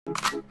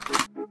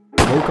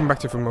Welcome back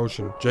to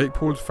Promotion. Jake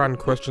Paul's fan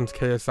questions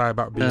KSI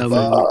about being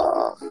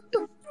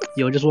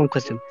Yo, just one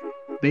question.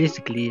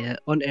 Basically,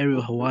 on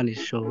Ariel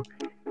Hawani's show,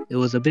 it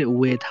was a bit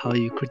weird how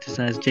you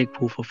criticized Jake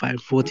Paul for fighting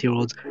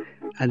 40-year-olds,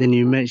 and then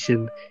you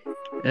mentioned,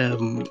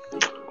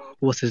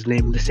 what's his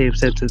name, in the same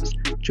sentence,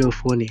 Joe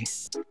Fournier.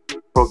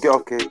 Bro, get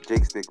off, okay?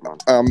 Jake's big, man.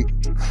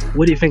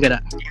 What do you think of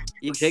that?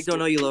 Jake don't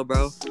know you, little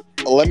bro.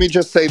 Let me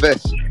just say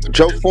this.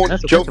 Joe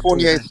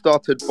Fournier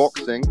started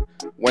boxing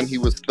when he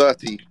was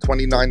 30,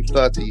 29,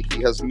 30.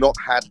 He has not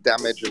had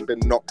damage and been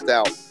knocked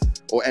out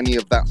or any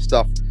of that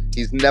stuff.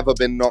 He's never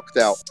been knocked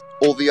out.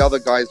 All the other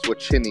guys were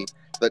chinny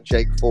that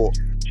Jake fought.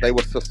 They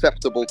were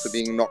susceptible to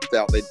being knocked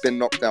out. They'd been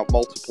knocked out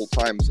multiple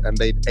times and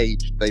they'd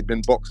aged. They'd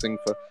been boxing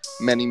for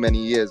many, many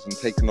years and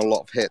taken a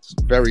lot of hits.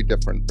 Very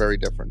different, very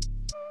different.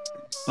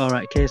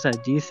 Alright,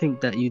 KSI, do you think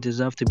that you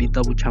deserve to be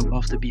double champ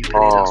after beating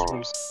Pineda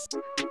Swarms?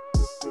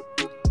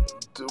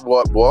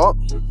 What?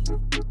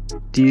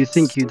 Do you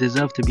think you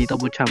deserve to be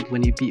double champ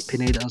when you beat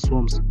Pineda and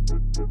Swarms?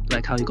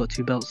 Like how you got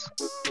 2 belts?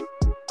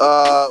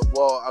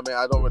 Well, I mean,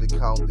 I don't really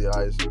count the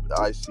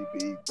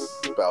ICB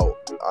belt.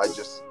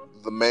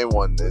 The main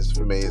one is,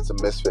 for me, it's a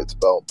Misfits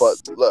belt.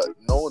 But look,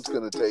 no one's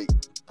gonna take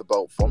the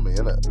belt from me,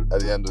 innit?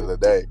 At the end of the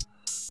day,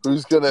 who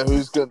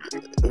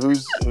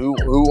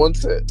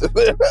wants it?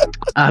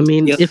 I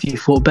mean, if you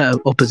fought better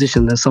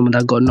opposition than someone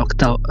that got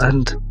knocked out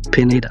and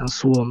Pineda and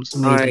Swarms,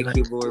 maybe. Alright, like...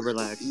 people,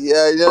 relax.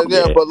 Yeah,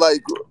 but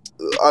like,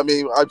 I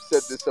mean, I've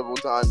said this several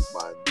times,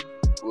 man.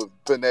 With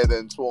Pineda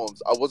and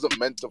Swarms, I wasn't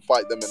meant to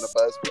fight them in the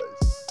first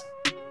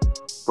place.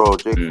 Bro,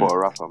 Jake fought a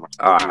rapper, man.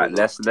 Alright,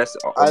 let's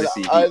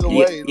obviously. Either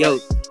way,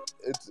 like,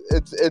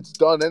 it's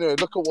done anyway.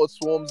 Look at what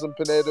Swarms and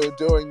Pineda are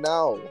doing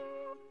now.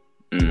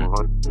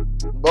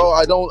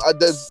 Bro,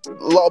 there's a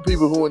lot of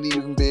people who wouldn't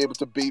even be able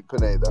to beat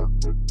Pineda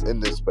in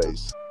this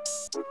space.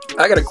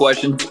 I got a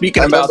question.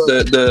 Speaking about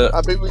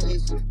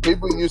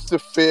people used to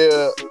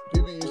fear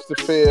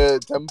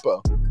Temper,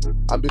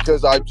 and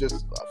because I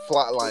just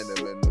flatline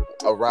him and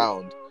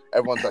around,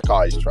 everyone's like,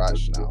 "Oh, he's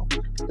trash now."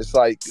 It's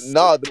like,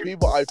 nah, the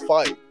people I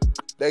fight,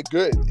 they're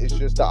good. It's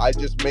just that I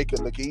just make it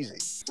look easy.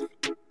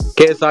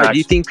 KSI, do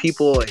you think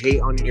people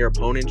hate on your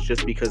opponents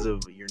just because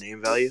of your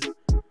name value?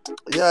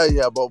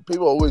 Yeah, but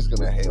people are always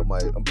gonna hate on my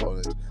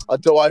opponents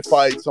until I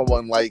fight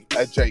someone like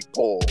a Jake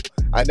Paul,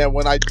 and then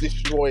when I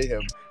destroy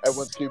him,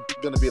 everyone's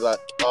gonna be like,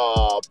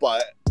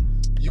 but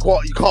you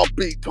can't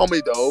beat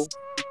Tommy though,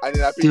 and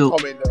then I beat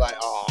Tommy, and they're like,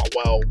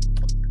 well,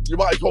 you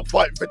might as well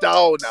fight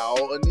Vidal now,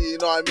 and you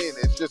know what I mean?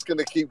 It's just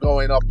gonna keep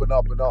going up and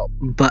up and up.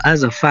 But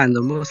as a fan,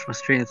 the most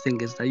frustrating thing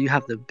is that you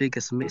have the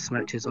biggest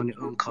mismatches on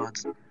your own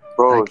cards.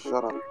 Bro,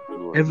 shut up.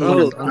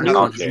 Everyone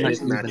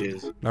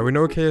matches. Now we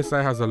know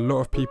KSI has a lot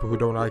of people who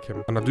don't like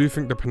him, and I do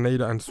think the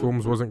Pineda and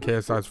Swarms wasn't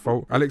KSI's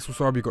fault. Alex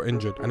Wasabi got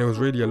injured and it was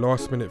really a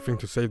last minute thing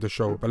to save the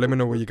show, but let me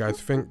know what you guys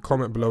think,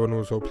 comment below, and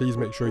also please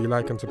make sure you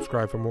like and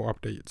subscribe for more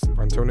updates.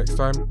 Until next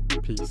time,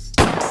 peace.